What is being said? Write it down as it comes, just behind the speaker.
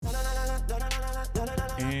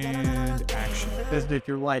And action. Visited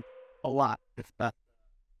your life a lot.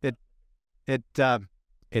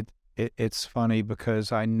 It's funny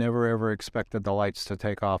because I never ever expected the lights to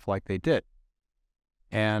take off like they did.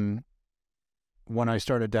 And when I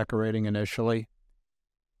started decorating initially,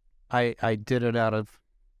 I did it out of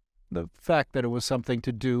the fact that it was something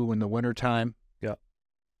to do in the wintertime. Yeah.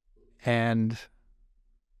 And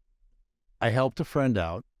I helped a friend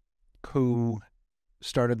out who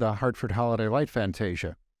started the Hartford Holiday Light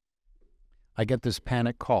Fantasia. I get this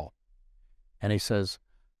panic call, and he says,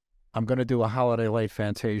 I'm going to do a Holiday Light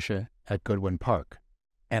Fantasia at Goodwin Park,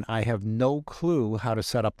 and I have no clue how to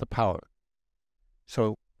set up the power.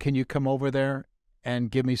 So can you come over there and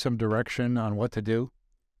give me some direction on what to do?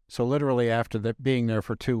 So literally after being there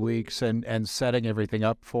for 2 weeks and setting everything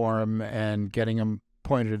up for him and getting him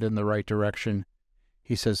pointed in the right direction,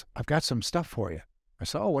 he says, I've got some stuff for you. I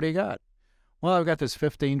said, oh, what do you got? Well, I've got this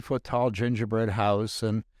 15-foot tall gingerbread house,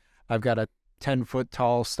 and I've got a 10-foot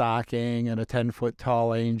tall stocking and a 10-foot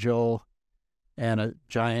tall angel and a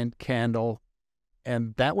giant candle.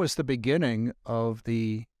 And that was the beginning of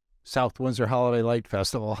the South Windsor Holiday Light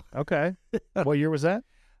Festival. Okay. What year was that?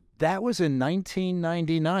 That was in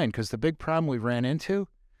 1999, because the big problem we ran into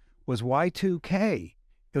was Y2K.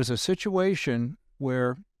 It was a situation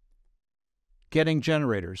where getting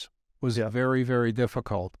generators was very, very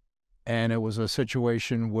difficult. And it was a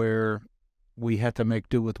situation where we had to make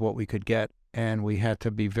do with what we could get, and we had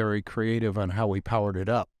to be very creative on how we powered it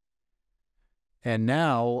up. And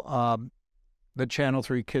now the Channel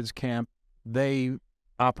 3 Kids Camp, they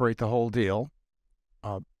operate the whole deal.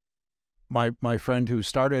 My friend who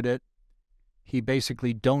started it, he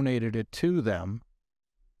basically donated it to them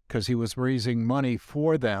because he was raising money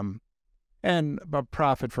for them and a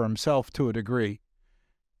profit for himself to a degree.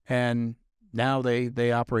 And now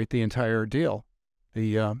they operate the entire deal,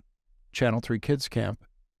 the Channel 3 Kids Camp.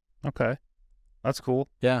 Okay. That's cool.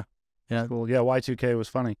 Yeah. That's cool. Yeah, Y2K was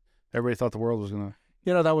funny. Everybody thought the world was going to...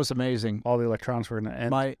 You know, that was amazing. All the electronics were going to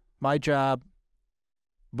end. My job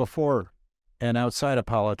before and outside of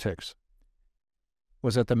politics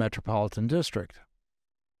was at the Metropolitan District,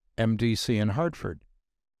 MDC in Hartford.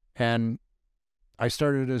 And I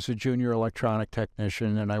started as a junior electronic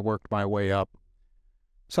technician, and I worked my way up.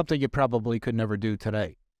 Something you probably could never do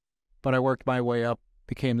today. But I worked my way up,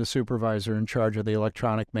 became the supervisor in charge of the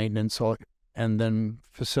electronic maintenance, and then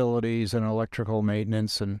facilities and electrical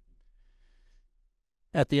maintenance. And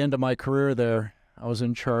at the end of my career there, I was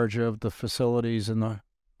in charge of the facilities in the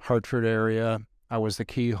Hartford area. I was the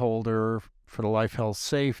key holder for the life, health,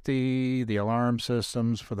 safety, the alarm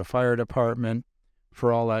systems, for the fire department,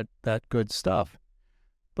 for all that good stuff.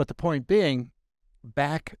 But the point being,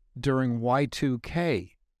 back during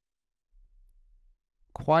Y2K,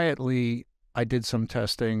 quietly, I did some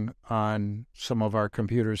testing on some of our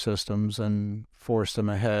computer systems and forced them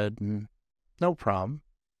ahead, and no problem,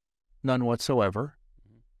 none whatsoever.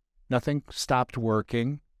 Nothing stopped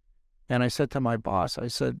working. And I said to my boss, I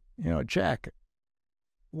said, Jack,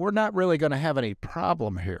 we're not really going to have any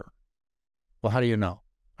problem here. Well, how do you know?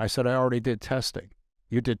 I said, I already did testing.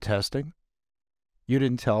 You did testing? You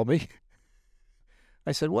didn't tell me?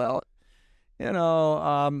 I said, well,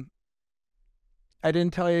 I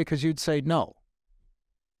didn't tell you because you'd say no.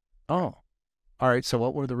 Oh, all right, so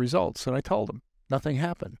what were the results? And I told him, nothing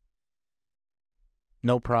happened.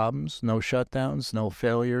 No problems, no shutdowns, no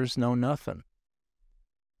failures, no nothing.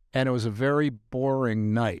 And it was a very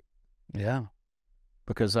boring night. Yeah.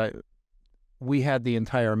 Because we had the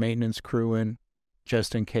entire maintenance crew in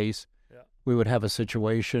just in case. Yeah. We would have a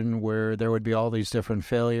situation where there would be all these different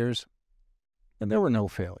failures, and there were no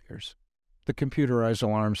failures. The computerized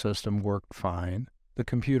alarm system worked fine. The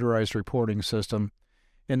computerized reporting system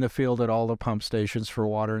in the field at all the pump stations for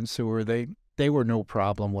water and sewer, they were no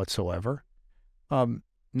problem whatsoever.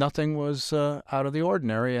 Nothing was out of the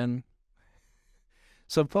ordinary, and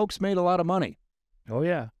some folks made a lot of money. Oh,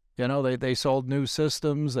 yeah. They sold new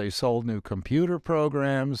systems, they sold new computer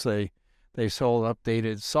programs, they sold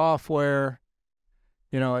updated software.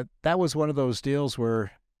 That was one of those deals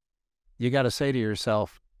where you got to say to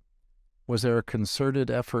yourself, was there a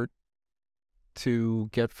concerted effort to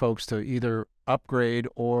get folks to either upgrade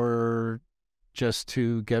or just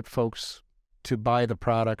to get folks to buy the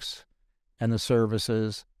products and the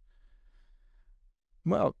services?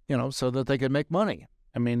 Well, so that they could make money.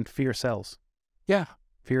 I mean, fear sells. Yeah.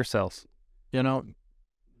 Fear sells.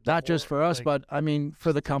 Not just for us, but I mean,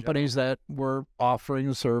 for the companies that were offering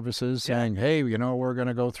the services, saying, hey, we're going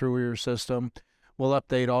to go through your system. We'll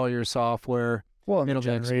update all your software. Well, the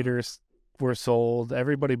generators were sold.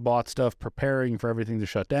 Everybody bought stuff preparing for everything to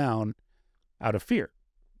shut down out of fear.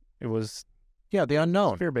 It was Yeah, the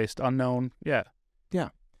unknown. Fear-based, unknown. Yeah. Yeah.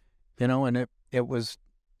 And it was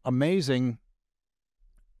amazing.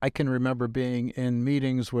 I can remember being in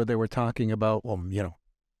meetings where they were talking about,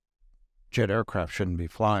 jet aircraft shouldn't be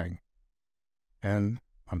flying. And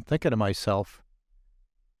I'm thinking to myself,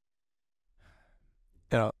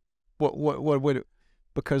 what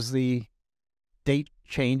because the date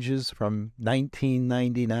changes from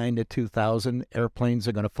 1999 to 2000, airplanes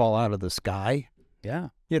are going to fall out of the sky. Yeah.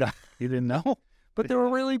 You didn't know? But there were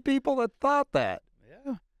really people that thought that.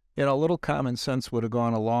 Yeah. A little common sense would have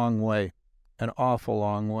gone a long way, an awful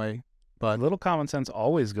long way. But a little common sense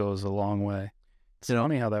always goes a long way. It's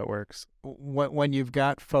funny how that works. When you've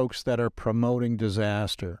got folks that are promoting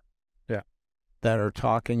disaster, yeah, that are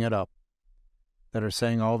talking it up, that are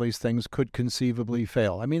saying all these things could conceivably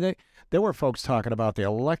fail. I mean, there were folks talking about the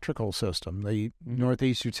electrical system. The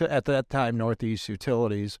Northeast at that time, Northeast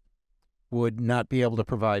Utilities would not be able to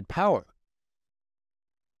provide power.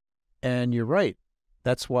 And you're right.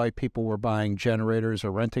 That's why people were buying generators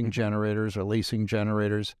or renting generators or leasing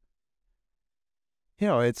generators.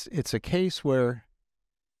 It's a case where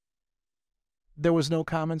there was no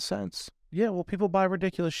common sense. Yeah, well, people buy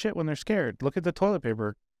ridiculous shit when they're scared. Look at the toilet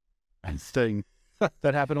paper thing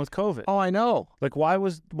that happened with COVID. Oh, I know. Like, why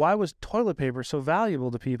was toilet paper so valuable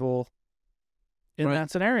to people in that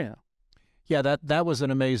scenario? Yeah, that was an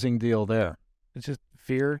amazing deal there. It's just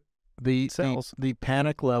fear. The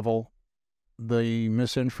panic level, the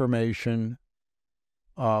misinformation,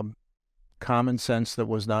 common sense that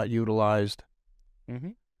was not utilized.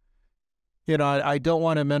 Mm-hmm. I don't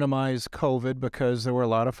want to minimize COVID because there were a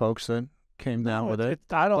lot of folks that came down with it.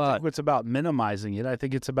 I don't think it's about minimizing it. I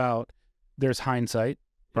think it's about there's hindsight.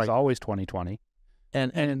 There's always 20/20.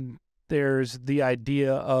 And there's the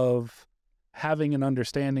idea of having an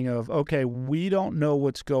understanding of, okay, we don't know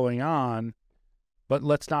what's going on, but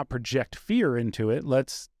let's not project fear into it.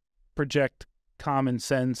 Let's project common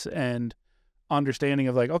sense and understanding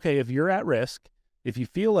of like, okay, if you're at risk, if you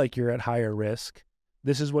feel like you're at higher risk,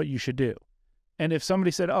 this is what you should do. And if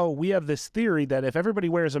somebody said, oh, we have this theory that if everybody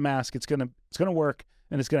wears a mask, it's gonna work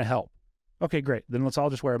and it's gonna help. Okay, great. Then let's all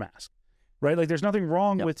just wear a mask, right? Like there's nothing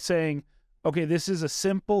wrong with saying, okay, this is a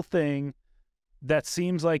simple thing that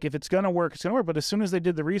seems like if it's gonna work, it's gonna work. But as soon as they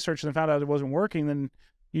did the research and found out it wasn't working, then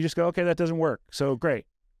you just go, okay, that doesn't work. So great.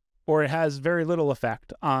 Or it has very little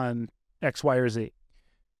effect on X, Y, or Z.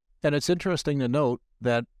 And it's interesting to note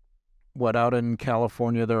that out in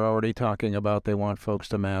California, they're already talking about they want folks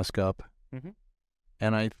to mask up. Mm-hmm.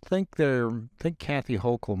 And I think Kathy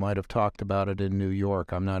Hochul might have talked about it in New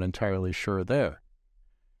York. I'm not entirely sure there.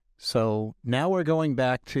 So now we're going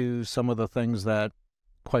back to some of the things that,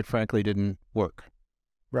 quite frankly, didn't work.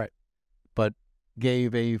 Right. But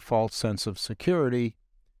gave a false sense of security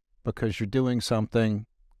because you're doing something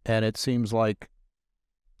and it seems like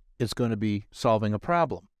it's going to be solving a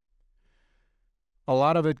problem. A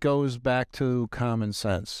lot of it goes back to common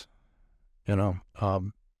sense.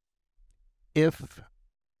 If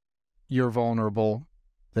you're vulnerable,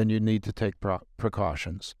 then you need to take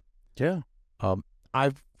precautions. Yeah.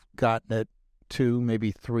 I've gotten it 2,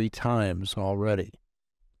 maybe 3 times already.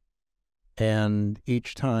 And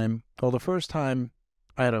each time, the first time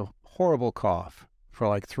I had a horrible cough for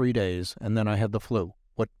like 3 days, and then I had the flu,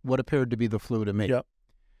 what appeared to be the flu to me. Yep.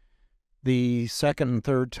 The second and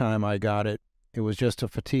third time I got it, it was just a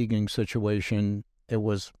fatiguing situation. It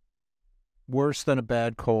was worse than a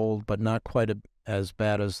bad cold, but not quite as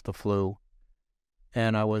bad as the flu.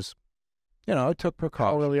 And I was, I took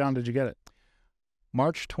precautions. How early on did you get it?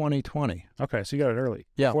 March 2020. Okay, so you got it early.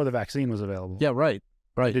 Yeah. Before the vaccine was available. Yeah, right.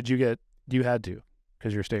 You had to,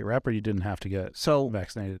 because you're state rep, or you didn't have to get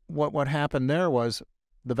vaccinated? What happened there was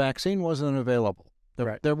the vaccine wasn't available.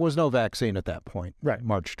 There was no vaccine at that point, right.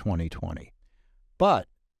 March 2020. But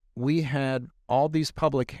we had all these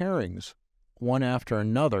public hearings, one after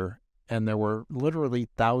another, and there were literally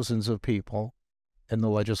thousands of people in the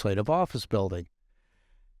legislative office building.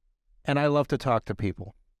 And I love to talk to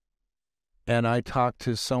people. And I talked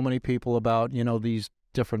to so many people about, these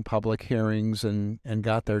different public hearings and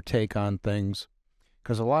got their take on things.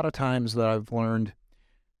 Because a lot of times that I've learned,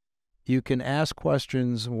 you can ask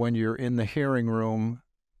questions when you're in the hearing room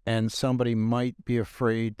and somebody might be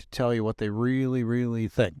afraid to tell you what they really, really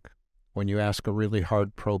think when you ask a really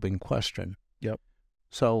hard probing question. Yep.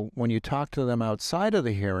 So when you talk to them outside of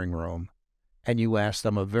the hearing room and you ask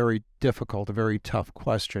them a very difficult, a very tough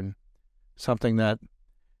question, something that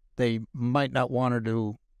they might not want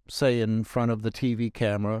to say in front of the TV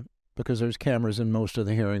camera because there's cameras in most of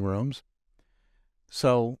the hearing rooms.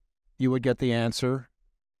 So you would get the answer.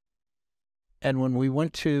 And when we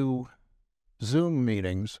went to Zoom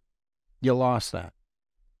meetings, You lost that.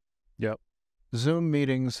 Yep. Zoom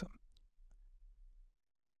meetings,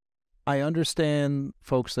 I understand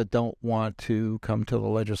folks that don't want to come to the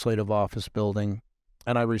legislative office building,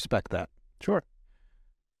 and I respect that. Sure.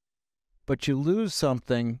 But you lose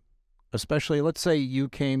something, especially, let's say you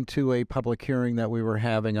came to a public hearing that we were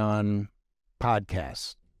having on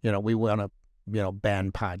podcasts. We want to,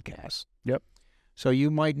 ban podcasts. Yep. So you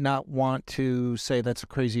might not want to say that's the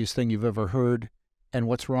craziest thing you've ever heard, and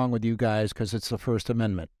what's wrong with you guys because it's the First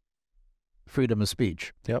Amendment, freedom of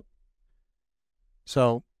speech. Yep.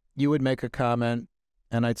 So you would make a comment,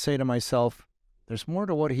 and I'd say to myself, there's more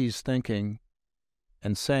to what he's thinking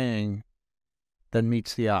and saying than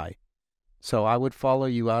meets the eye. So I would follow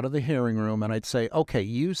you out of the hearing room, and I'd say, okay,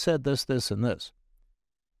 you said this, this, and this.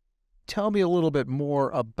 Tell me a little bit more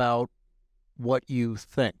about what you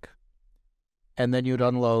think. And then you'd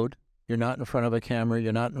unload. You're not in front of a camera.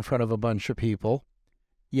 You're not in front of a bunch of people.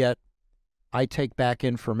 Yet I take back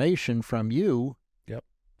information from you, yep,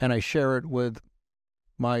 and I share it with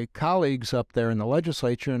my colleagues up there in the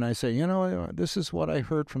legislature, and I say, this is what I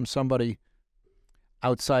heard from somebody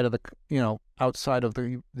outside of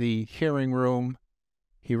the hearing room.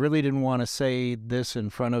 He really didn't want to say this in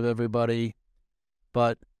front of everybody,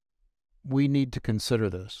 but we need to consider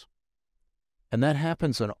this. And that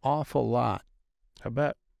happens an awful lot. I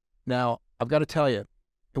bet. Now, I've got to tell you,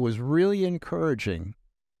 it was really encouraging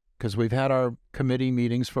because we've had our committee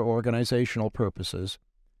meetings for organizational purposes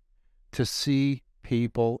to see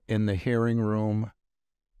people in the hearing room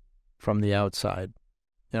from the outside.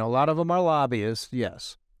 A lot of them are lobbyists,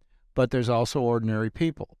 yes, but there's also ordinary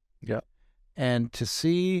people. Yeah. And to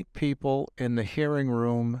see people in the hearing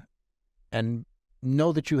room and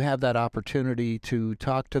know that you have that opportunity to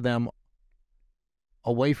talk to them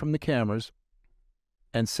away from the cameras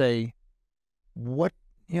and say, what's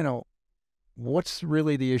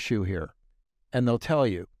really the issue here? And they'll tell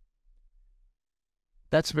you.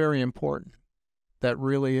 That's very important. That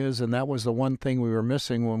really is, and that was the one thing we were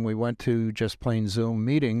missing when we went to just plain Zoom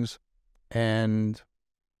meetings and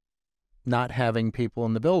not having people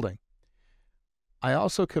in the building. I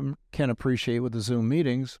also can appreciate with the Zoom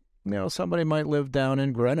meetings, somebody might live down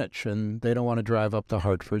in Greenwich and they don't want to drive up to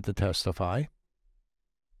Hartford to testify.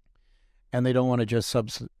 And they don't want to just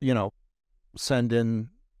send in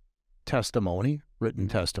testimony, written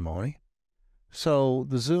testimony. So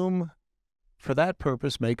the Zoom, for that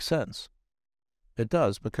purpose, makes sense. It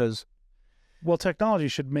does, because... Well, technology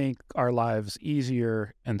should make our lives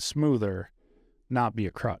easier and smoother, not be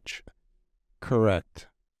a crutch. Correct.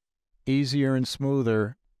 Easier and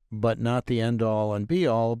smoother, but not the end-all and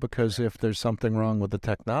be-all, because if there's something wrong with the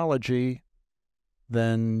technology,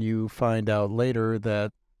 then you find out later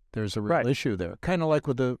that there's a real issue there. Kind of like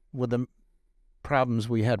with the problems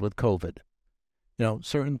we had with COVID.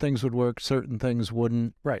 Certain things would work, certain things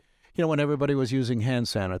wouldn't. Right. When everybody was using hand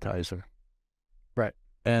sanitizer. Right.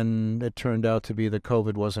 And it turned out to be that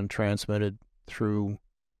COVID wasn't transmitted through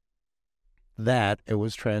that. It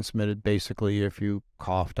was transmitted basically if you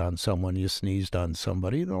coughed on someone, you sneezed on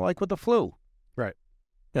somebody, like with the flu. Right.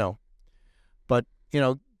 But,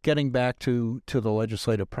 getting back to the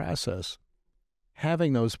legislative process,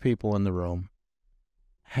 having those people in the room,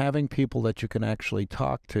 having people that you can actually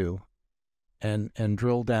talk to and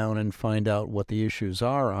drill down and find out what the issues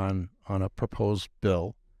are on a proposed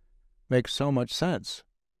bill makes so much sense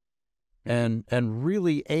and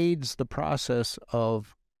really aids the process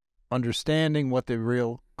of understanding what the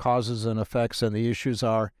real causes and effects and the issues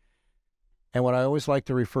are, and what I always like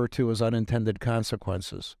to refer to as unintended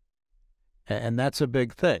consequences. And that's a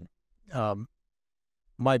big thing.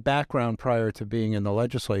 My background prior to being in the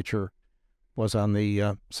legislature was on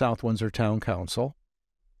the South Windsor Town Council.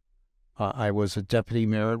 I was a deputy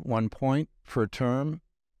mayor at one point for a term,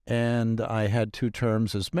 and I had 2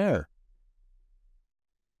 terms as mayor.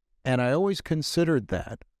 And I always considered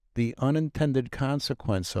that the unintended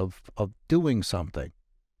consequence of doing something.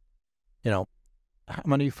 How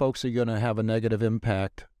many folks are going to have a negative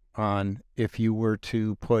impact on if you were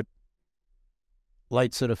to put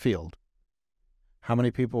lights at a field? How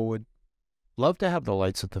many people would love to have the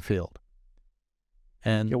lights at the field?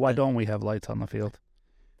 And why don't we have lights on the field?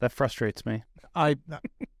 That frustrates me.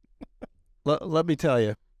 Let me tell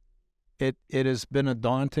you, it has been a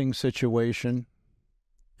daunting situation.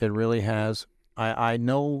 It really has. I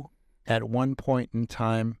know at one point in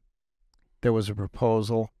time there was a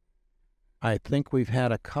proposal. I think we've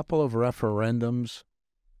had a couple of referendums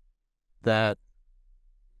that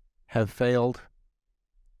have failed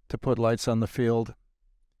to put lights on the field.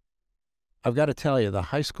 I've got to tell you, the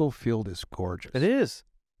high school field is gorgeous. It is.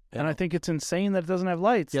 And I think it's insane that it doesn't have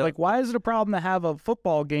lights. Yep. Like, why is it a problem to have a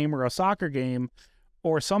football game or a soccer game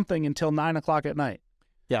or something until 9 o'clock at night?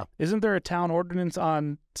 Yeah. Isn't there a town ordinance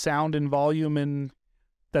on sound and volume and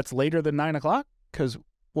that's later than 9 o'clock? Because,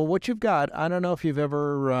 well, what you've got, I don't know if you've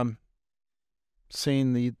ever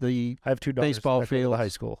seen the I have two daughters baseball that go to fields, high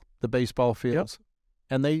school. the baseball fields,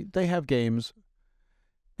 and they have games.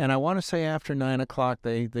 And I want to say after 9 o'clock,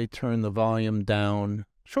 they turn the volume down.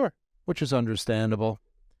 Sure. Which is understandable.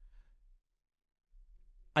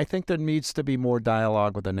 I think there needs to be more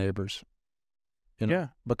dialogue with the neighbors. Yeah.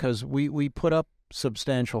 Because we put up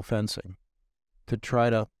substantial fencing to try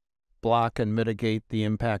to block and mitigate the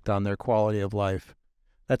impact on their quality of life.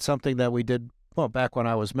 That's something that we did, well, back when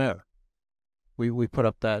I was mayor. We put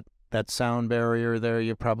up that sound barrier there.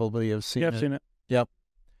 You probably have seen it. Yeah, I've seen it. Yep.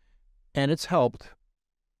 And it's helped.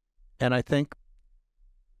 And I think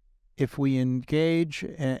if we engage,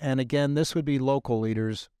 and again, this would be local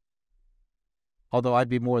leaders, although I'd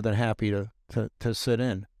be more than happy to sit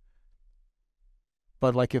in.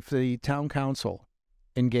 But like if the town council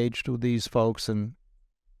engaged with these folks and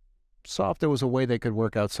saw if there was a way they could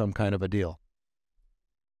work out some kind of a deal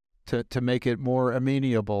to make it more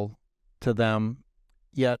amenable to them,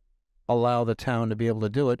 yet allow the town to be able to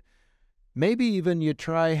do it. Maybe even you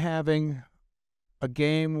try having a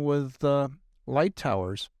game with light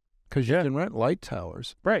towers, because you can rent light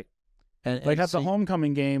towers. Right. And like have the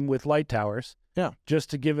homecoming game with light towers. Yeah.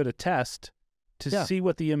 Just to give it a test to see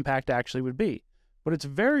what the impact actually would be. But it's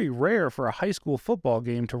very rare for a high school football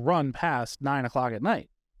game to run past 9 o'clock at night.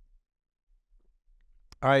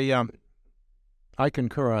 I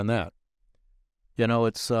concur on that. You know,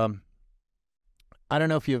 it's I don't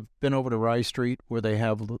know if you've been over to Rye Street where they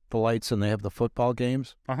have the lights and they have the football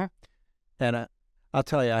games. Uh-huh. And I'll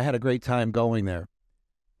tell you, I had a great time going there,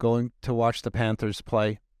 going to watch the Panthers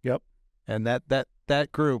play. Yep. And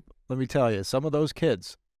that group, let me tell you, some of those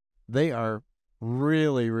kids, they are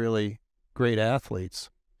really, really great athletes,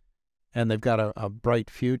 and they've got a bright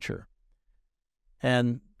future.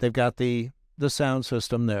 And they've got the sound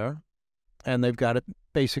system there, and they've got it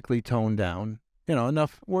basically toned down, you know,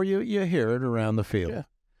 enough where you hear it around the field. Yeah.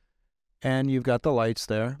 And you've got the lights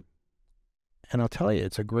there. And I'll tell you,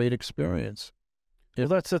 it's a great experience. Well,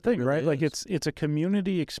 that's the thing, right? Like it's a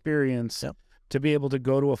community experience to be able to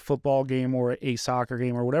go to a football game or a soccer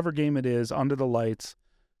game or whatever game it is under the lights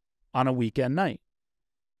on a weekend night.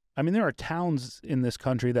 I mean, there are towns in this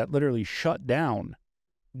country that literally shut down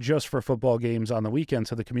just for football games on the weekend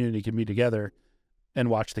so the community can be together and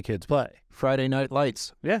watch the kids play. Friday night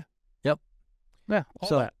lights. Yeah. Yep. Yeah,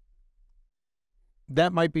 all that.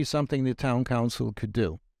 That might be something the town council could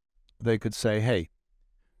do. They could say, hey,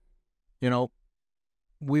 you know,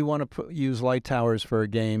 we want to use light towers for a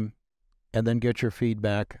game and then get your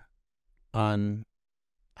feedback on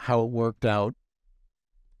how it worked out.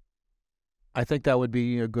 I think that would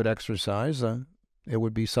be a good exercise. It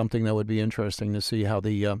would be something that would be interesting to see how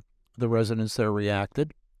the residents there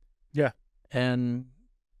reacted. Yeah. And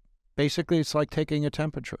basically it's like taking a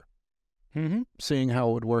temperature, seeing how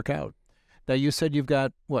it would work out. Now, you said you've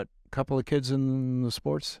got, what, a couple of kids in the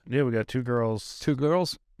sports? Yeah, we got two girls. Two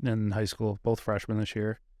girls? In high school, both freshmen this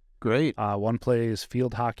year. Great. One plays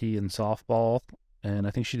field hockey and softball, and I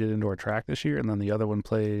think she did indoor track this year, and then the other one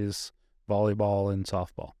plays volleyball and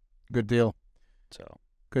softball. Good deal. So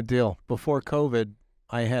good deal. Before COVID,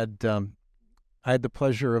 I had the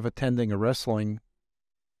pleasure of attending a wrestling,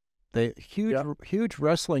 huge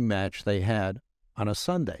wrestling match they had on a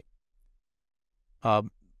Sunday.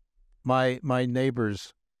 My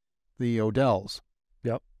neighbors, the Odells.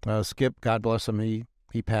 Yep. Skip, God bless him,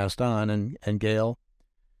 he passed on, and Gail.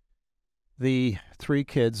 The three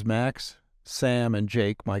kids, Max, Sam, and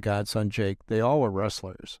Jake, my godson Jake, they all were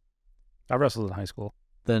wrestlers. I wrestled in high school.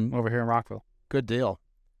 Then over here in Rockville. Good deal.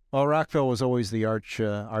 Well, Rockville was always the arch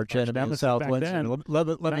enemy of South Windsor.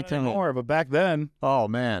 Let me tell you. But back then, oh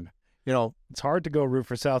man, you know it's hard to go root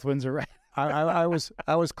for South Windsor, right? I was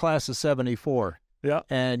class of '74. Yeah,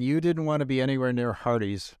 and you didn't want to be anywhere near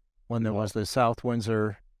Hardee's when there was the South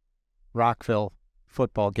Windsor Rockville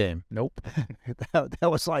football game. Nope.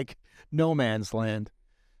 that was like no man's land.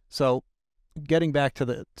 So, getting back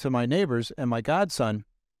to my neighbors and my godson,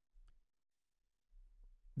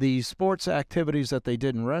 the sports activities that they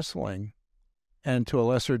did in wrestling, and to a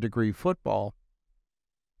lesser degree football,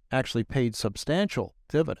 actually paid substantial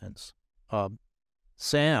dividends.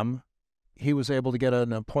 Sam, he was able to get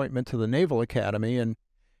an appointment to the Naval Academy,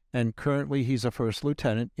 and currently he's a first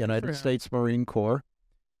lieutenant, United States Marine Corps,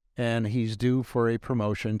 and he's due for a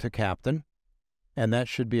promotion to captain, and that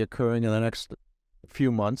should be occurring in the next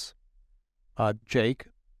few months. Jake,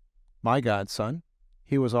 my godson,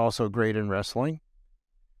 he was also great in wrestling.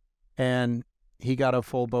 And he got a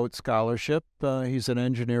full boat scholarship. He's an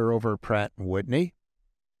engineer over at Pratt & Whitney.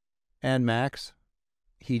 And Max,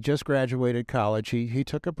 he just graduated college. He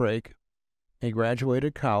took a break. He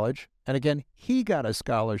graduated college. And again, he got a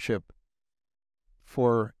scholarship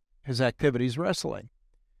for his activities wrestling.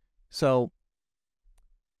 So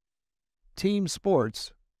team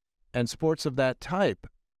sports and sports of that type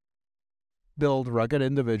build rugged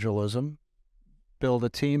individualism, build a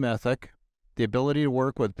team ethic, the ability to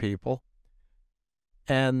work with people.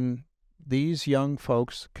 And these young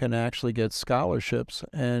folks can actually get scholarships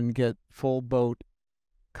and get full boat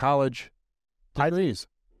college degrees.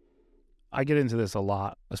 I get into this a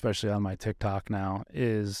lot, especially on my TikTok now,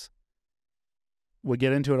 we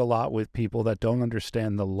get into it a lot with people that don't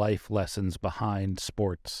understand the life lessons behind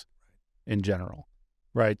sports in general,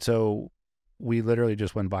 right? So we literally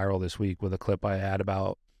just went viral this week with a clip I had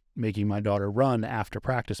about making my daughter run after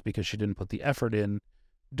practice because she didn't put the effort in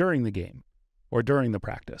during the game or during the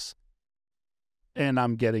practice. And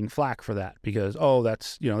I'm getting flack for that because,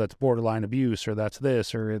 that's borderline abuse, or that's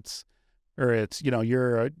this, or it's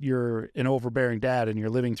you're an overbearing dad and you're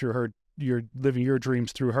living your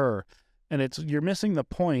dreams through her. And you're missing the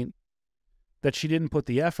point that she didn't put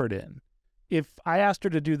the effort in. If I asked her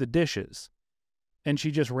to do the dishes and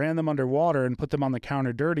she just ran them underwater and put them on the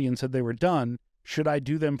counter dirty and said they were done, should I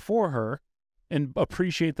do them for her and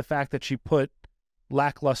appreciate the fact that she put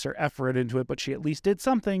lackluster effort into it, but she at least did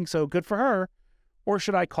something, so good for her? Or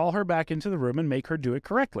should I call her back into the room and make her do it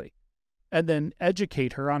correctly and then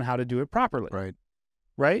educate her on how to do it properly?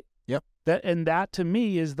 Right? Yep. That to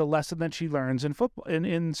me is the lesson that she learns in football,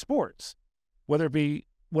 in sports, whether it be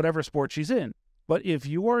whatever sport she's in. But if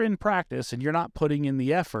you are in practice and you're not putting in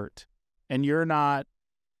the effort and you're not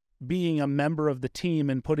being a member of the team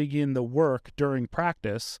and putting in the work during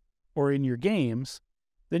practice or in your games,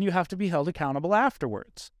 then you have to be held accountable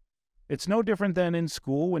afterwards. It's no different than in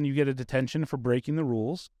school when you get a detention for breaking the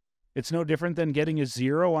rules. It's no different than getting a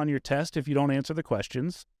 0 on your test if you don't answer the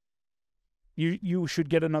questions. You should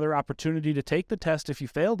get another opportunity to take the test if you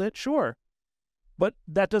failed it, sure. But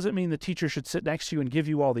that doesn't mean the teacher should sit next to you and give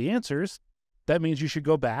you all the answers. That means you should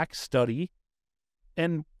go back, study,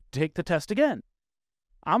 and take the test again.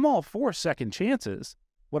 I'm all for second chances.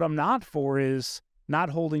 What I'm not for is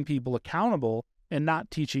not holding people accountable and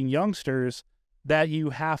not teaching youngsters that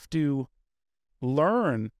you have to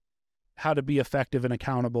learn how to be effective and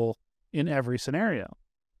accountable in every scenario.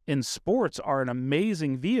 And sports are an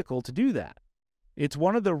amazing vehicle to do that. It's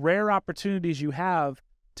one of the rare opportunities you have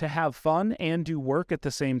to have fun and do work at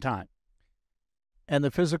the same time. And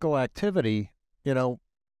the physical activity,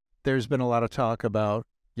 there's been a lot of talk about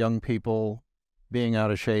young people being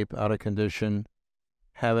out of shape, out of condition,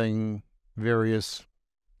 having various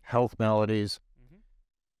health maladies. Mm-hmm.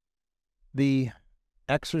 The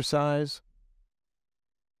exercise,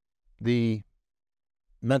 the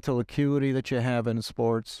mental acuity that you have in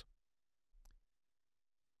sports,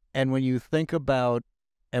 and when you think about,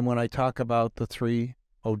 and when I talk about the 3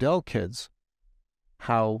 Odell kids,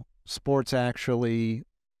 how sports actually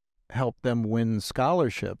helped them win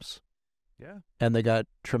scholarships. Yeah. And they got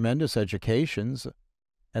tremendous educations.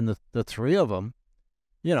 And the 3 of them,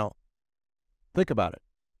 think about it.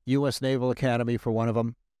 U.S. Naval Academy for one of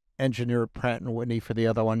them, engineer at Pratt & Whitney for the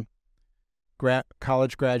other one,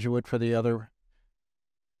 college graduate for the other.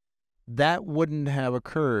 That wouldn't have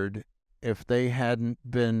occurred if they hadn't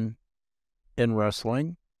been in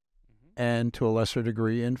wrestling and to a lesser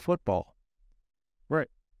degree in football. Right.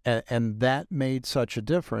 And that made such a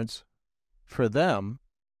difference for them,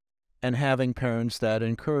 and having parents that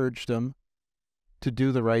encouraged them to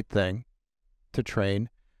do the right thing, to train.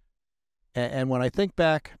 And when I think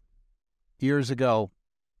back years ago,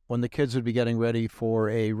 when the kids would be getting ready for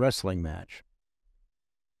a wrestling match,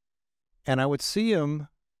 and I would see them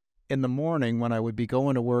in the morning when I would be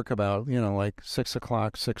going to work about, like 6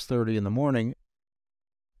 o'clock, 6:30 in the morning,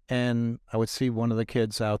 and I would see one of the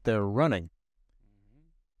kids out there running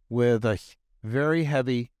with a very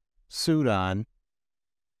heavy suit on.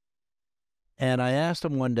 And I asked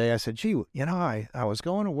him one day, I said, gee, I was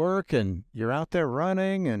going to work and you're out there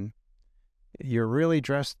running and you're really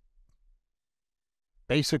dressed,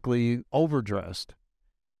 basically overdressed.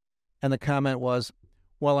 And the comment was,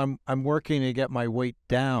 well, I'm working to get my weight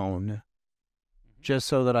down just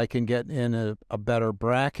so that I can get in a better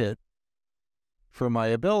bracket for my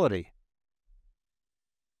ability.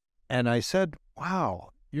 And I said,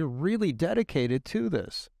 wow, you're really dedicated to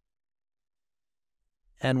this.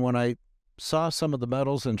 And when I saw some of the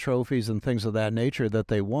medals and trophies and things of that nature that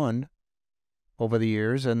they won over the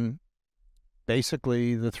years, and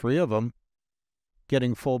basically the 3 of them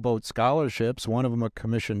getting full boat scholarships, one of them a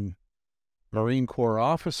commissioned Marine Corps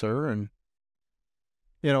officer. And,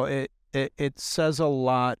 it says a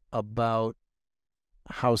lot about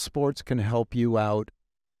how sports can help you out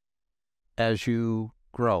as you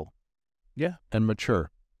grow. Yeah. And mature.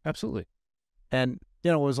 Absolutely. And,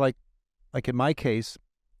 it was like in my case,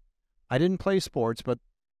 I didn't play sports, but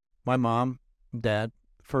my mom, dad,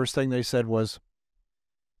 first thing they said was,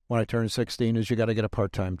 when I turned 16, is you got to get a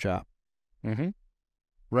part-time job. Mm-hmm.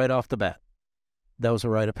 Right off the bat. That was a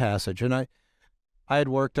rite of passage. And I had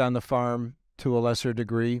worked on the farm to a lesser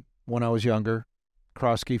degree when I was younger,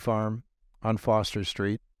 Kroski Farm on Foster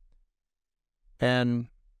Street. And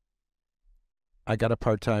I got a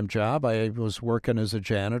part-time job. I was working as a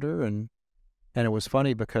janitor, and it was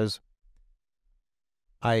funny because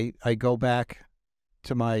I go back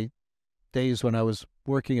to my days when I was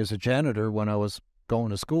working as a janitor when I was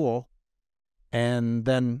going to school, and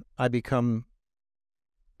then I become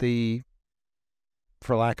the,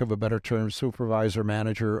 for lack of a better term, supervisor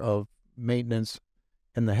manager of maintenance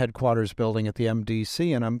in the headquarters building at the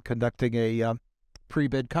MDC, and I'm conducting a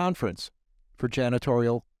pre-bid conference for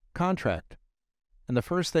janitorial contract. And the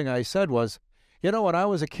first thing I said was, when I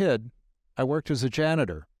was a kid, I worked as a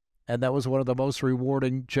janitor, and that was one of the most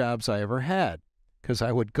rewarding jobs I ever had, because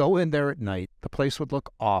I would go in there at night. The place would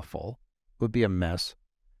look awful. It would be a mess.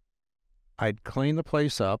 I'd clean the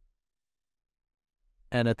place up,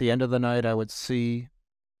 and at the end of the night, I would see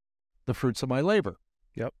the fruits of my labor.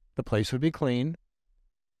 Yep. The place would be clean.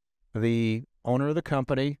 The owner of the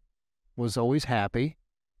company was always happy.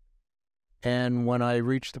 And when I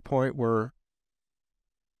reached the point where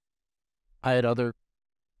I had other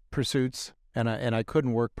pursuits and I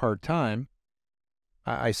couldn't work part-time,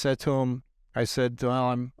 I said to him,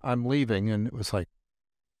 well, I'm leaving. And it was like,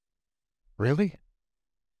 really?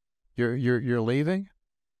 You're leaving?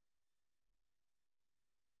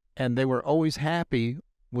 And they were always happy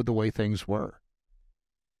with the way things were.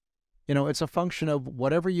 It's a function of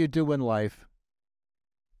whatever you do in life,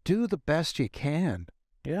 do the best you can.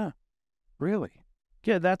 Yeah. Really.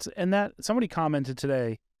 Yeah, somebody commented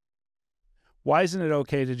today, why isn't it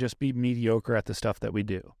okay to just be mediocre at the stuff that we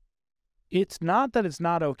do? It's not that it's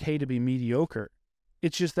not okay to be mediocre.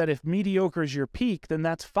 It's just that if mediocre is your peak, then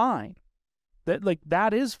that's fine.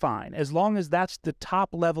 That is fine, as long as that's the top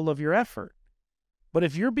level of your effort. But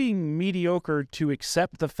if you're being mediocre to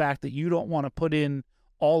accept the fact that you don't want to put in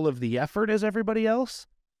all of the effort as everybody else,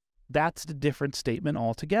 that's a different statement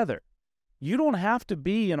altogether. You don't have to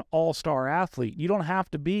be an all-star athlete. You don't have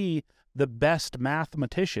to be the best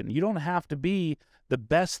mathematician. You don't have to be the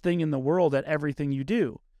best thing in the world at everything you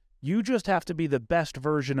do. You just have to be the best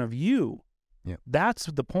version of you. Yeah. That's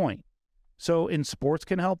the point. So in sports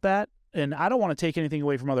can help that. And I don't want to take anything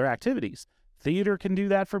away from other activities. Theater can do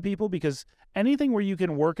that for people, because anything where you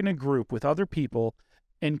can work in a group with other people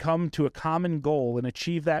and come to a common goal and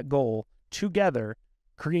achieve that goal together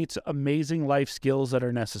creates amazing life skills that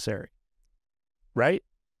are necessary. Right?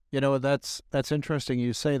 That's interesting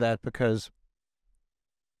you say that, because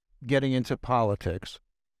getting into politics,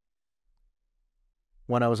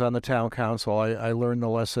 when I was on the town council, I learned the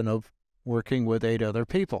lesson of working with 8 other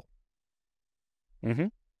people. Mm-hmm.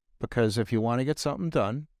 Because if you want to get something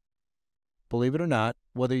done, believe it or not,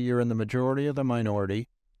 whether you're in the majority or the minority,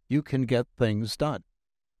 you can get things done.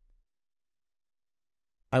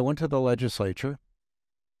 I went to the legislature,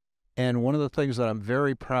 and one of the things that I'm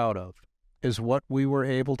very proud of is what we were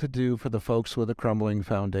able to do for the folks with the crumbling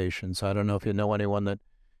foundations. I don't know if you know anyone that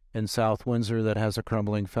in South Windsor that has a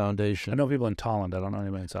crumbling foundation. I know people in Tolland. I don't know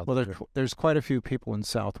anybody in South Windsor. Well, there's quite a few people in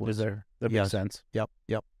South Windsor. Is there? That makes sense. Yep.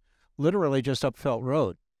 Literally just up Felt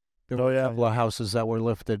Road. There were a couple of houses that were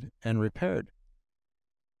lifted and repaired.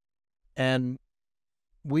 And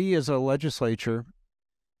we as a legislature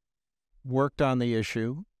worked on the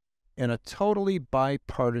issue in a totally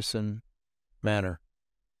bipartisan manner.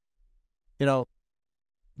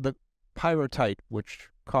 The pyrotite, which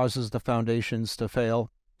causes the foundations to fail,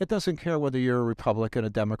 it doesn't care whether you're a Republican, a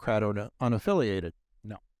Democrat, or unaffiliated.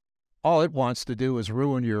 No. All it wants to do is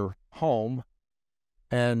ruin your home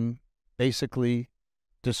and basically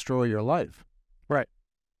destroy your life. Right.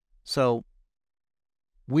 So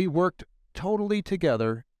we worked totally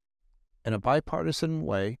together in a bipartisan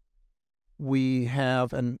way. We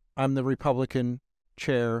have, and I'm the Republican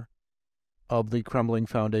chair of the Crumbling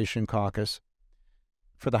Foundation Caucus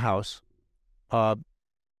for the House.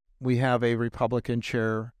 We have a Republican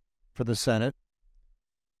chair for the Senate.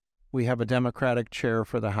 We have a Democratic chair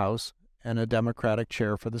for the House and a Democratic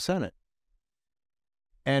chair for the Senate.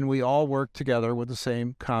 And we all work together with the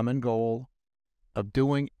same common goal of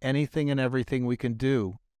doing anything and everything we can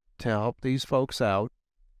do to help these folks out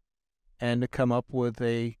and to come up with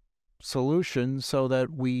a solution so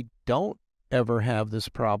that we don't ever have this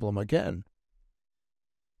problem again.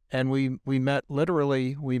 And we met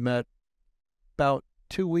about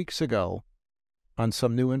 2 weeks ago on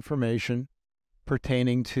some new information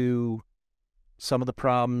pertaining to some of the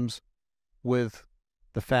problems with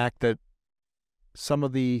the fact that some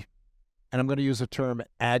of the, and I'm going to use the term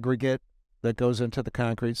aggregate that goes into the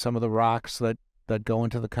concrete, some of the rocks that go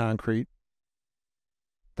into the concrete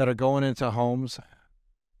that are going into homes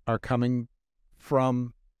are coming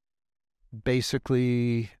from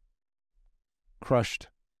basically crushed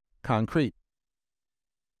concrete.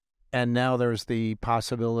 And now there's the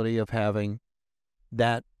possibility of having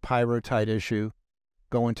that pyrrhotite issue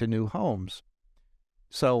go into new homes.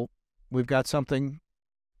 So we've got something,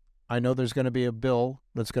 I know there's going to be a bill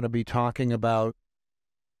that's going to be talking about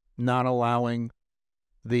not allowing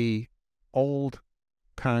the old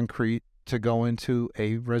concrete to go into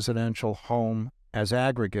a residential home as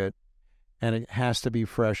aggregate, and it has to be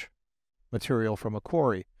fresh material from a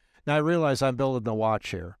quarry. Now, I realize I'm building the watch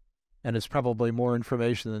here, and it's probably more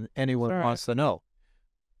information than anyone wants to know.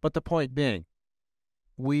 But the point being,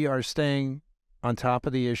 we are staying on top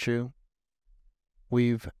of the issue.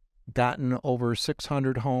 We've gotten over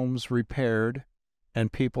 600 homes repaired,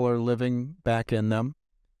 and people are living back in them,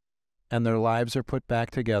 and their lives are put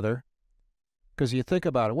back together. Because you think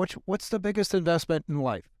about it, what's the biggest investment in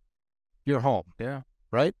life? Your home. Yeah.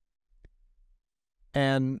 Right?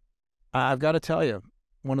 And I've got to tell you,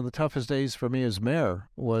 one of the toughest days for me as mayor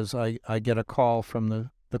was I get a call from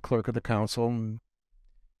the clerk of the council,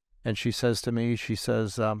 and she says to me,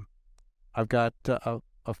 I've got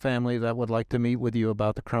a family that would like to meet with you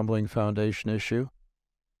about the crumbling foundation issue.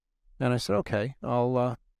 And I said, okay,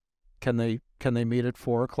 can they meet at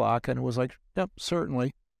 4:00? And it was like, yep,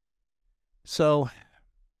 certainly. So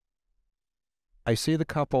I see the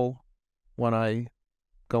couple when I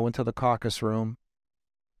go into the caucus room,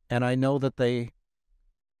 and I know that they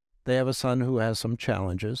have a son who has some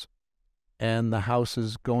challenges, and the house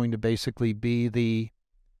is going to basically be the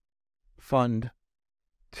fund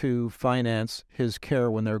to finance his care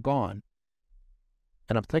when they're gone.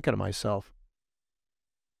 And I'm thinking to myself,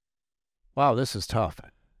 wow, this is tough.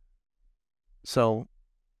 So,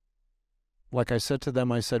 like I said to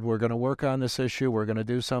them, I said, we're going to work on this issue. We're going to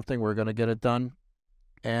do something. We're going to get it done.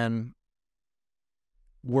 And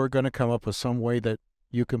we're going to come up with some way that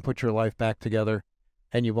you can put your life back together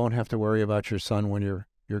and you won't have to worry about your son when you're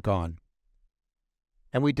gone.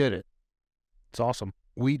 And we did it. It's awesome.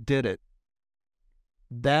 We did it.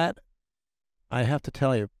 That, I have to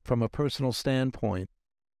tell you, from a personal standpoint,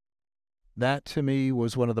 that to me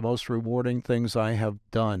was one of the most rewarding things I have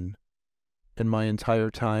done in my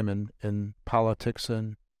entire time in politics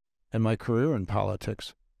and my career in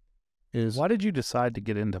politics. Why did you decide to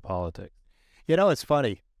get into politics? You know, it's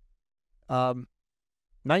funny.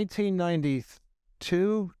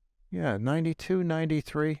 1992, 92,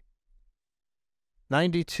 93.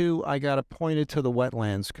 92, I got appointed to the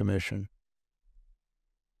Wetlands Commission.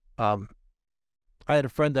 I had a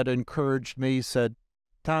friend that encouraged me, said,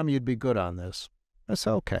 Tom, you'd be good on this. I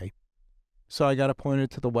said, okay. So I got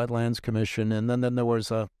appointed to the Wetlands Commission, and then there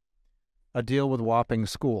was a deal with Wapping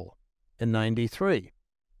School in 93.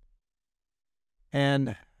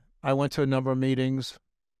 And I went to a number of meetings,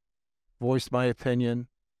 voiced my opinion,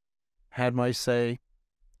 had my say.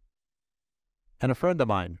 And a friend of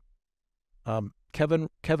mine,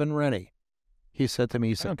 Kevin Rennie, he said to me,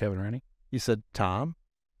 he said, Kevin Rennie. He said, Tom,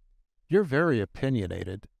 you're very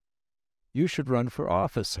opinionated. You should run for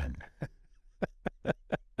office.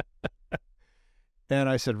 And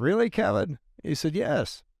I said, really, Kevin? He said,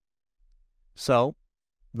 yes. So,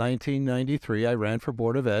 1993, I ran for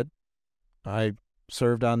Board of Ed. I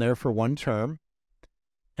served on there for one term.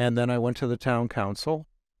 And then I went to the town council.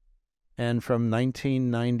 And from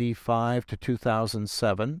 1995 to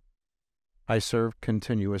 2007, I served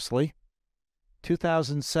continuously.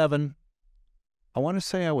 2007, I want to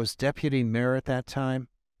say I was deputy mayor at that time,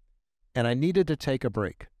 and I needed to take a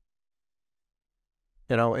break.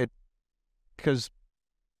 You know, because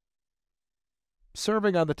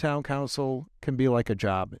serving on the town council can be like a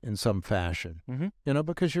job in some fashion. Mm-hmm. You know,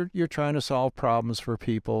 because you're trying to solve problems for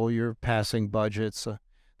people, you're passing budgets,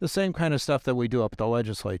 the same kind of stuff that we do up at the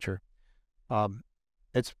legislature.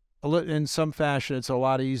 It's in some fashion, it's a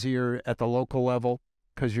lot easier at the local level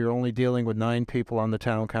because you're only dealing with 9 people on the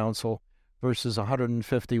town council versus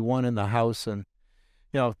 151 in the House and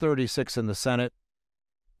 36 in the Senate.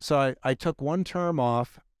 So I took one term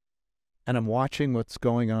off, and I'm watching what's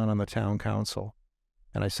going on the town council.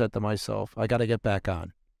 And I said to myself, I got to get back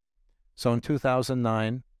on. So in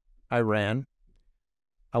 2009, I ran.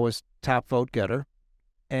 I was top vote getter.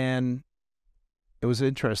 And it was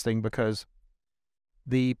interesting because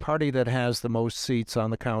the party that has the most seats on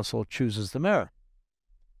the council chooses the mayor.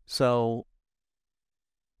 So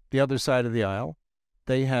the other side of the aisle,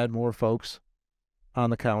 they had more folks on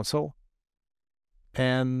the council.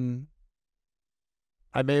 And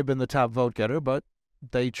I may have been the top vote getter, but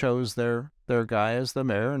they chose their guy as the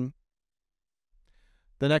mayor. And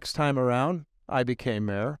the next time around, I became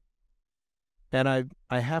mayor. And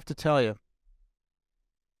I have to tell you,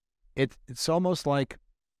 it's almost like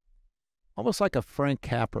a Frank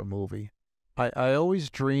Capra movie. I always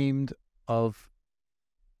dreamed of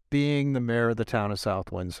being the mayor of the town of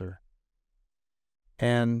South Windsor.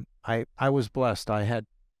 And I was blessed. I had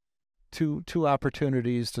two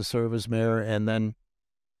opportunities to serve as mayor, and then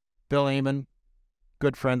Bill Amon,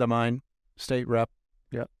 good friend of mine, state rep,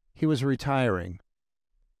 he was retiring.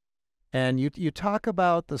 And you talk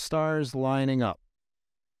about the stars lining up,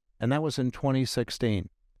 and that was in 2016.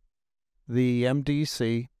 The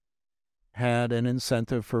MDC had an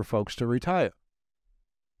incentive for folks to retire.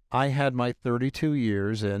 I had my 32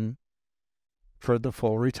 years in for the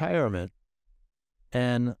full retirement,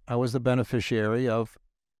 and I was the beneficiary of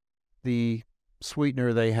the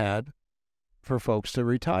sweetener they had for folks to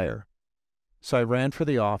retire. So I ran for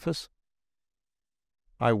the office.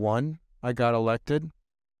 I won. I got elected.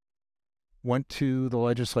 Went to the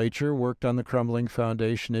legislature, worked on the crumbling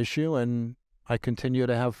foundation issue, and I continue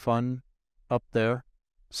to have fun up there,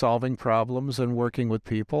 solving problems and working with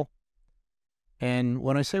people. And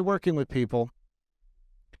when I say working with people,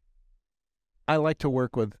 I like to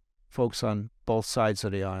work with folks on both sides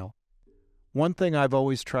of the aisle. One thing I've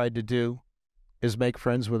always tried to do is make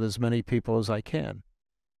friends with as many people as I can.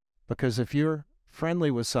 Because if you're friendly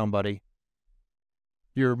with somebody,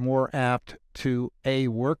 you're more apt to A,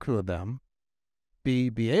 work with them, B,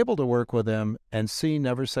 be able to work with them, and C,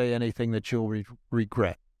 never say anything that you'll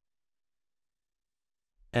regret.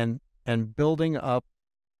 And building up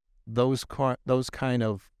those kind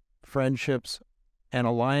of friendships and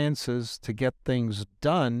alliances to get things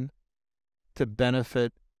done to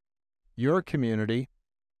benefit your community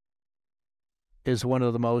is one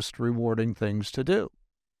of the most rewarding things to do.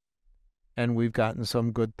 And we've gotten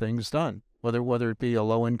some good things done, whether it be a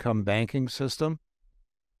low-income banking system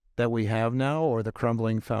that we have now, or the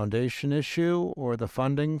crumbling foundation issue, or the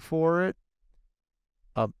funding for it.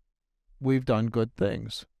 We've done good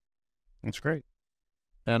things. That's great.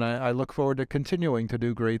 And I look forward to continuing to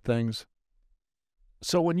do great things.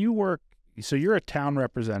 So when you work, so you're a town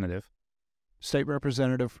representative. State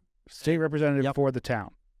representative. Yep. For the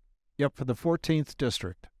town. Yep, for the 14th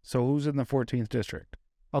district. So who's in the 14th district?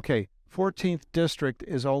 Okay, 14th district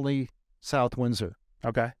is only South Windsor.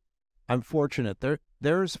 Okay. I'm fortunate.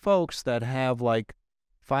 There's folks that have like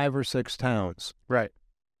 5 or 6 towns. Right.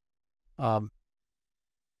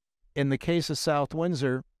 In the case of South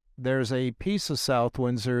Windsor, there's a piece of South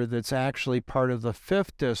Windsor that's actually part of the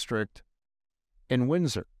 5th district in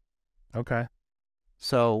Windsor. Okay.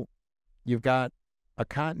 So you've got a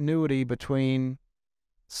continuity between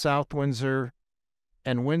South Windsor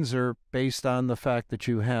and Windsor based on the fact that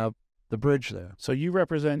you have the bridge there. So you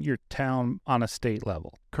represent your town on a state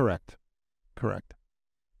level. Correct.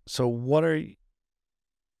 So what are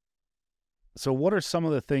some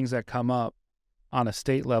of the things that come up on a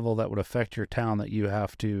state level that would affect your town that you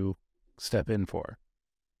have to step in for?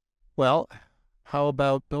 Well, how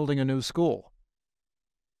about building a new school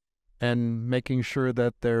and making sure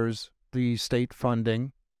that there's the state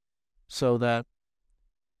funding so that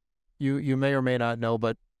you may or may not know,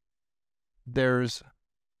 but there's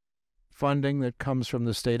funding that comes from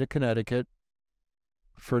the state of Connecticut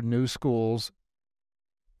for new schools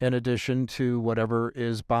in addition to whatever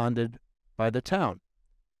is bonded by the town.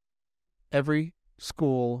 Every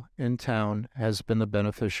school in town has been the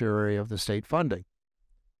beneficiary of the state funding.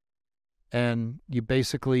 And you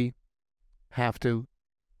basically have to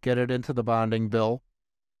get it into the bonding bill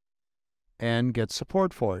and get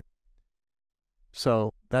support for it.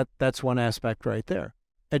 So that's one aspect right there.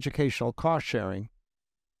 Educational cost sharing.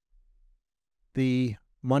 The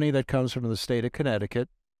money that comes from the state of Connecticut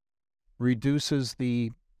reduces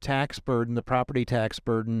the tax burden, the property tax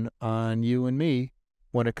burden on you and me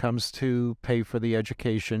when it comes to pay for the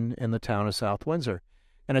education in the town of South Windsor.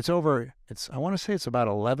 And I want to say it's about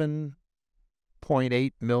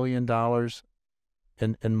 $11.8 million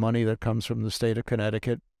in money that comes from the state of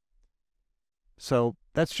Connecticut. So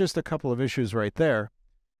that's just a couple of issues right there.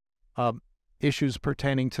 Issues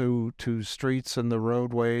pertaining to streets and the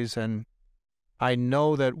roadways. And I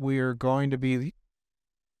know that we're going to be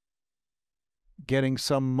getting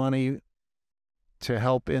some money to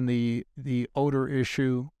help in the odor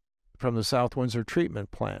issue from the South Windsor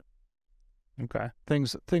treatment plant. Okay.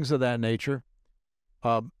 Things of that nature.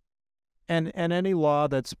 And any law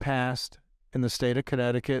that's passed in the state of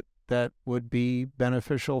Connecticut that would be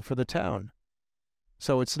beneficial for the town.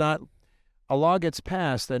 So it's not, a law gets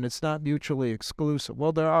passed and it's not mutually exclusive.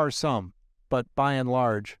 Well, there are some, but by and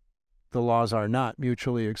large, the laws are not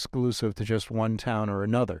mutually exclusive to just one town or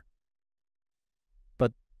another.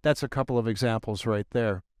 But that's a couple of examples right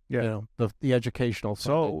there. Yeah. You know, the educational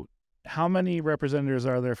funding. So how many representatives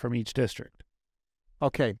are there from each district?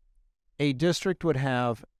 Okay. A district would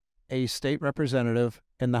have a state representative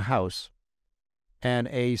in the House and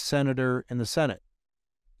a senator in the Senate.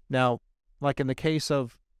 Now, like in the case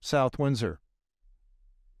of South Windsor,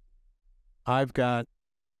 I've got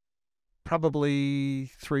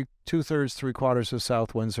probably two-thirds, three-quarters of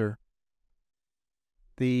South Windsor.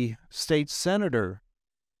 The state senator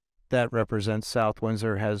that represents South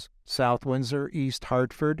Windsor has South Windsor, East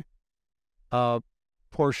Hartford, a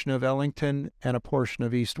portion of Ellington, and a portion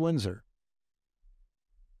of East Windsor.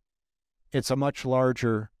 It's a much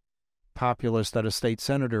larger populace that a state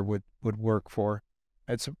senator would work for.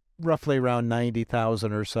 It's roughly around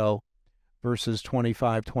 90,000 or so versus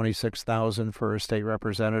 26,000 for a state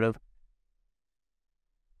representative.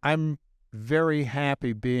 I'm very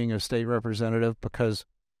happy being a state representative because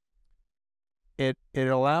it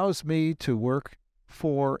allows me to work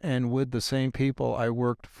for and with the same people I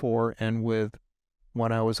worked for and with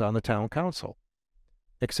when I was on the town council,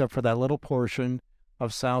 except for that little portion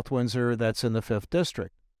of South Windsor that's in the 5th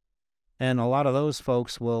District. And a lot of those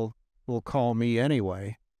folks will call me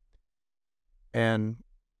anyway and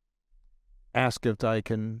ask if I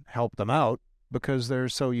can help them out because they're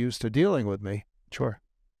so used to dealing with me. Sure.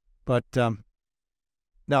 But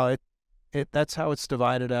no, that's how it's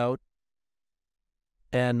divided out.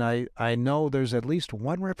 And I know there's at least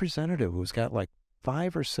one representative who's got like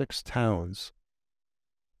 5 or 6 towns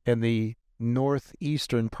in the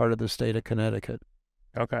northeastern part of the state of Connecticut.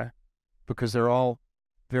 Okay. Because they're all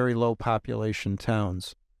very low population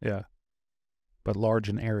towns. Yeah. But large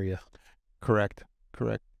in area. Correct.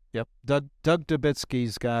 Yep. Doug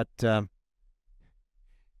Dubitsky's got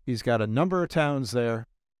he's got a number of towns there,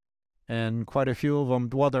 and quite a few of them.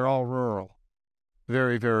 Well, they're all rural,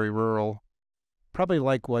 very, very rural. Probably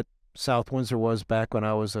like what South Windsor was back when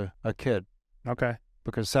I was a kid. Okay.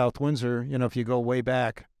 Because South Windsor, you know, if you go way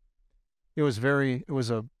back, it was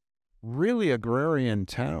a really agrarian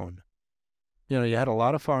town. You know, you had a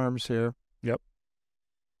lot of farms here. Yep.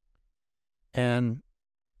 And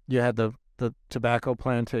you had the tobacco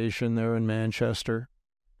plantation there in Manchester.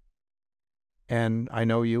 And I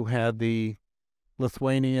know you had the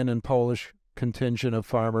Lithuanian and Polish contingent of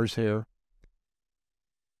farmers here.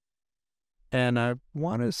 And I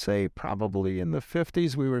want to say probably in the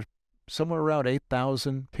 50s, we were somewhere around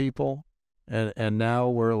 8,000 people. And now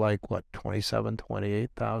we're like, what, 27,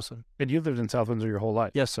 28,000? And you've lived in South Windsor your whole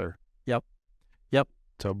life? Yes, sir. Yep.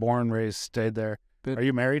 So born, raised, stayed there. Are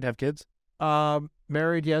you married, have kids?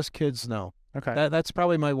 Married, yes. Kids, no. Okay. That's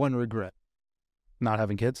probably my one regret. Not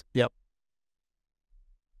having kids? Yep.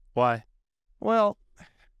 Why? Well,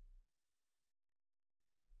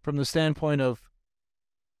 from the standpoint of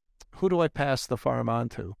who do I pass the farm on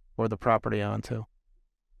to or the property on to?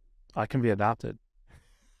 I can be adopted.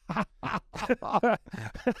 You got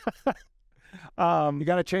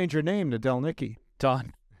to change your name to Delnicki.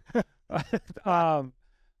 Done.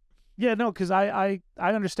 Yeah, no, because I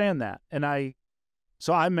understand that. And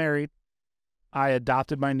so I'm married. I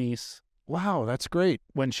adopted my niece. Wow, that's great.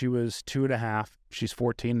 When she was 2.5. She's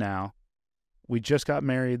 14 now. We just got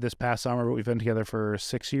married this past summer, but we've been together for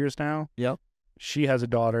 6 years now. Yep. She has a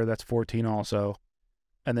daughter that's 14 also.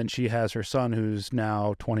 And then she has her son who's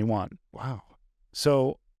now 21. Wow.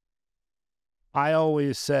 So I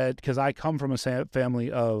always said, because I come from a family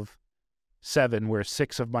of 7 where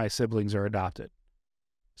 6 of my siblings are adopted.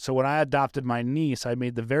 So when I adopted my niece, I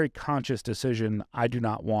made the very conscious decision I do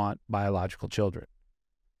not want biological children.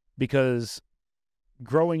 Because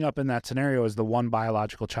growing up in that scenario as the one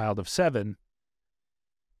biological child of 7,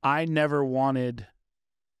 I never wanted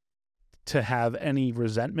to have any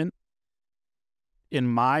resentment in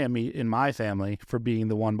my family for being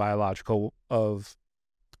the one biological of.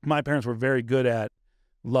 My parents were very good at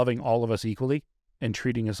loving all of us equally and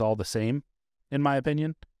treating us all the same, in my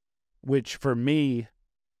opinion, which for me,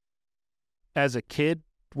 as a kid,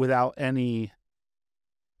 without any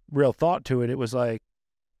real thought to it, it was like,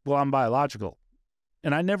 well, I'm biological.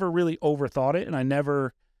 And I never really overthought it,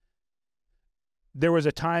 and there was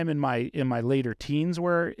a time in my later teens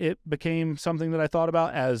where it became something that I thought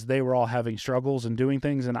about as they were all having struggles and doing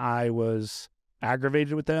things, and I was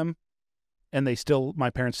aggravated with them, and my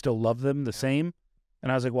parents still love them the same.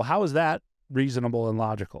 And I was like, well, how is that reasonable and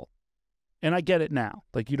logical? And I get it now.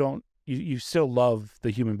 Like, you still love the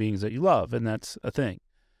human beings that you love, and that's a thing.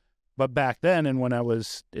 But back then, and when I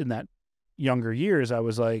was in that younger years, I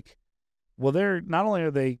was like, well, they're not only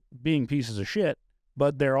are they being pieces of shit,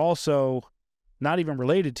 but they're also not even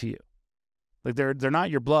related to you. Like, they're not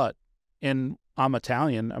your blood. And I'm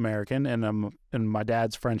Italian American, and my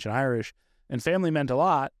dad's French and Irish, and family meant a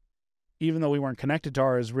lot, even though we weren't connected to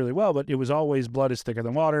ours really well. But it was always blood is thicker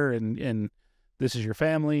than water, and this is your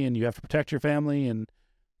family, and you have to protect your family, and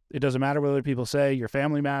it doesn't matter what other people say. Your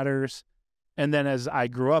family matters. And then as I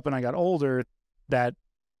grew up and I got older, that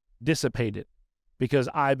dissipated, because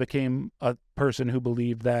I became a person who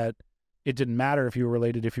believed that it didn't matter if you were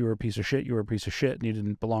related. If you were a piece of shit, you were a piece of shit, and you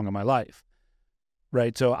didn't belong in my life.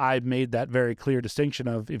 Right? So I made that very clear distinction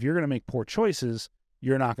of, if you're going to make poor choices,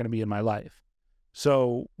 you're not going to be in my life.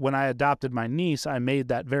 So when I adopted my niece, I made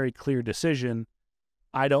that very clear decision.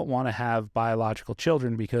 I don't want to have biological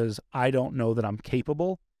children because I don't know that I'm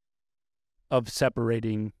capable of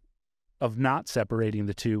not separating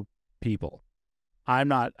the two people. I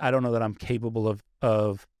don't know that I'm capable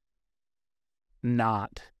of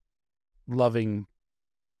not loving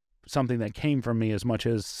something that came from me as much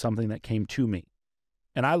as something that came to me.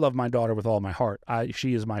 And I love my daughter with all my heart.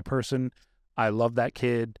 She is my person. I love that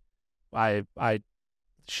kid.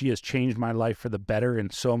 She has changed my life for the better in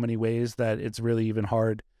so many ways that it's really even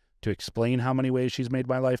hard to explain how many ways she's made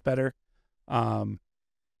my life better.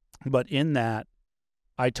 But in that,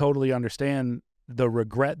 I totally understand the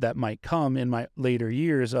regret that might come in my later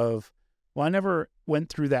years of, well, I never went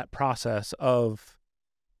through that process of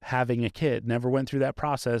having a kid, never went through that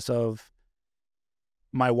process of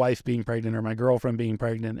my wife being pregnant or my girlfriend being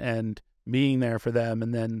pregnant and being there for them,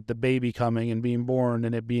 and then the baby coming and being born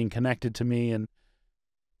and it being connected to me and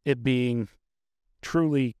it being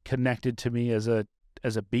truly connected to me as a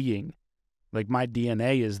being. Like, my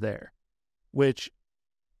DNA is there, which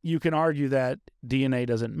you can argue that DNA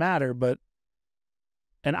doesn't matter,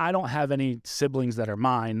 and I don't have any siblings that are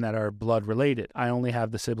mine that are blood related. I only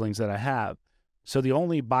have the siblings that I have. So the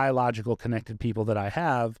only biological connected people that I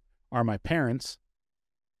have are my parents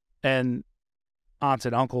and aunts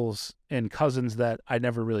and uncles and cousins that I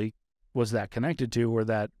never really was that connected to or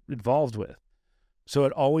that involved with. So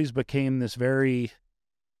it always became this very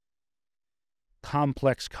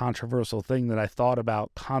complex, controversial thing that I thought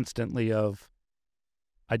about constantly of,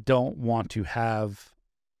 I don't want to have,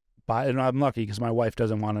 and I'm lucky because my wife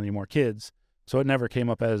doesn't want any more kids. So it never came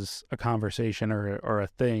up as a conversation or a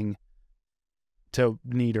thing to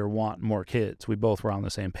need or want more kids. We both were on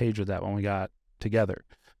the same page with that when we got together.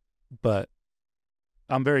 But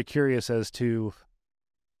I'm very curious as to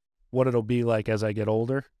what it'll be like as I get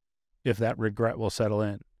older, if that regret will settle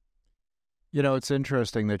in. You know, it's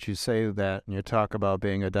interesting that you say that and you talk about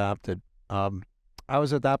being adopted. I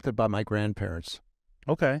was adopted by my grandparents.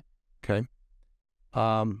 Okay.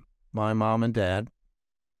 My mom and dad,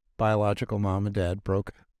 biological mom and dad,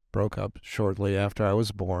 broke up shortly after I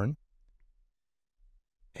was born.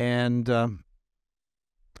 And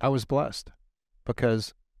I was blessed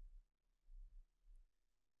because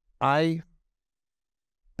I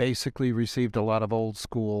basically received a lot of old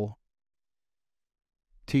school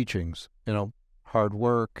teachings, hard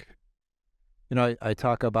work. I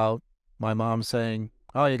talk about my mom saying,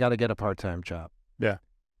 oh, you got to get a part-time job. Yeah.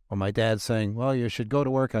 Or my dad saying, well, you should go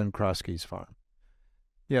to work on Kroski's farm.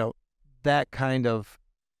 That kind of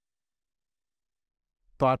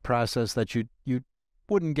thought process that you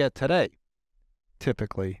wouldn't get today,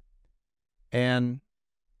 typically. And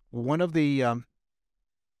one of the, and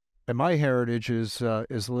my heritage is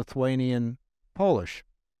Lithuanian Polish.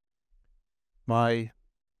 My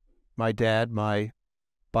dad, my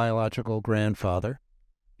biological grandfather,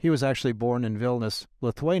 he was actually born in Vilnius,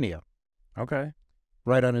 Lithuania. Okay.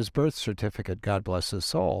 Right on his birth certificate, God bless his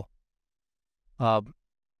soul.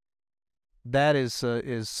 That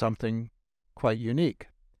is something quite unique.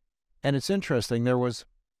 And it's interesting, there was,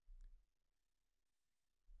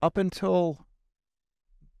 up until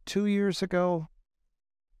 2 years ago,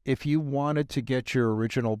 if you wanted to get your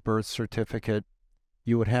original birth certificate,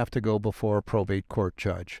 you would have to go before a probate court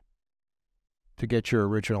judge to get your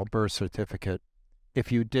original birth certificate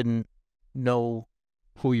if you didn't know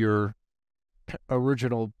who your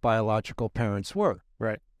original biological parents were.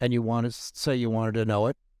 Right. And you wanted to know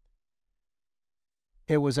it.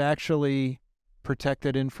 It was actually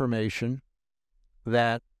protected information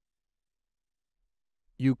that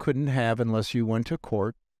you couldn't have unless you went to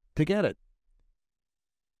court to get it.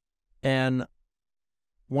 And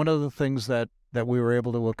one of the things that we were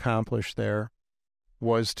able to accomplish there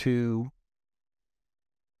was to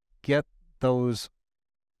get those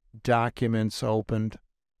documents opened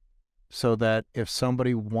so that if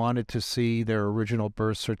somebody wanted to see their original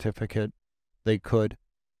birth certificate, they could.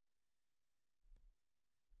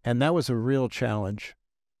 And that was a real challenge.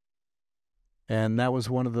 And that was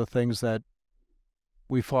one of the things that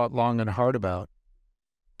we fought long and hard about,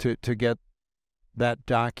 to get that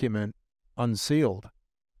document unsealed.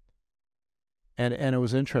 And it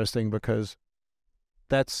was interesting because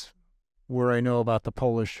that's where I know about the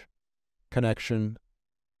Polish connection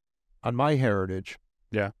on my heritage.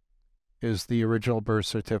 Yeah. Is the original birth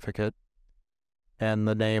certificate and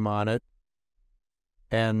the name on it.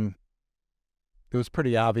 And it was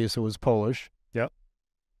pretty obvious it was Polish. Yep.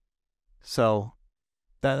 So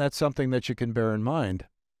that's something that you can bear in mind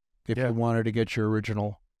if you wanted to get your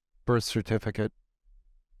original birth certificate.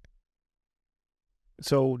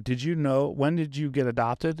 So when did you get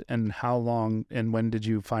adopted, and how long, and when did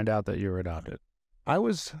you find out that you were adopted?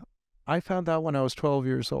 I found out when I was 12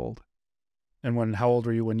 years old. And how old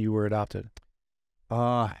were you when you were adopted?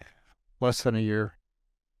 Less than a year.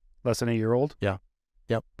 Less than a year old? Yeah.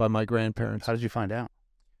 Yep, by my grandparents. How did you find out?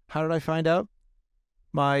 How did I find out?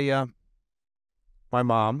 My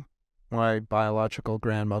mom, my biological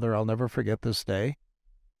grandmother, I'll never forget this day,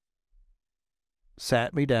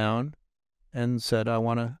 sat me down and said, I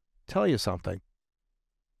want to tell you something.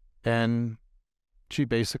 And she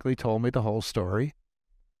basically told me the whole story.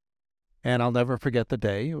 And I'll never forget the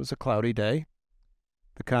day. It was a cloudy day.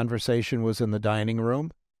 The conversation was in the dining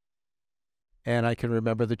room. And I can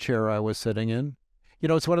remember the chair I was sitting in. You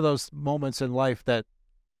know, it's one of those moments in life that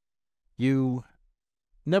you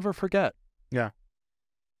never forget. Yeah.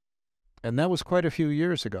 And that was quite a few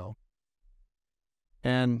years ago.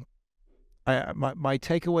 And my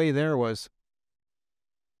takeaway there was,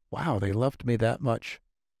 wow, they loved me that much.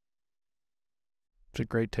 It's a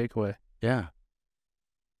great takeaway. Yeah.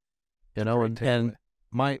 You know, and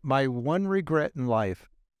my one regret in life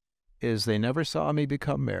is they never saw me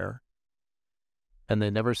become mayor, and they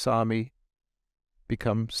never saw me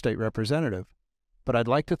become state representative. But I'd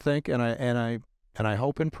like to think, and I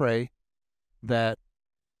hope and pray that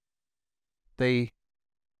they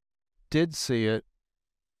did see it,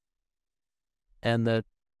 and that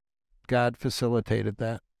God facilitated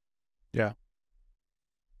that. Yeah.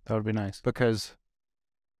 That would be nice. Because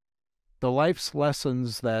the life's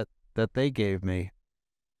lessons that they gave me,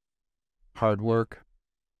 hard work,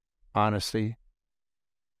 honesty,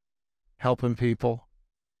 helping people,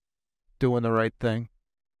 doing the right thing,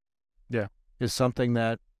 is something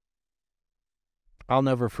that I'll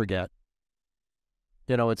never forget.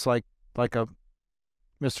 You know, it's like a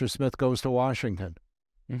Mr. Smith Goes to Washington.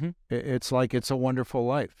 Mm-hmm. It's like It's a Wonderful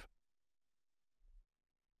Life.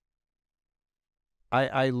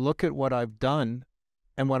 I look at what I've done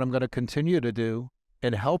and what I'm going to continue to do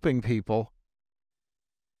in helping people,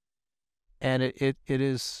 and it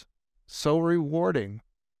is so rewarding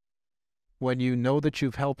when you know that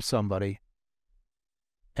you've helped somebody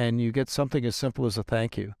and you get something as simple as a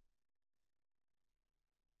thank you.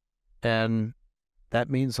 And that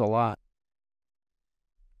means a lot.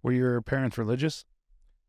 Were your parents religious?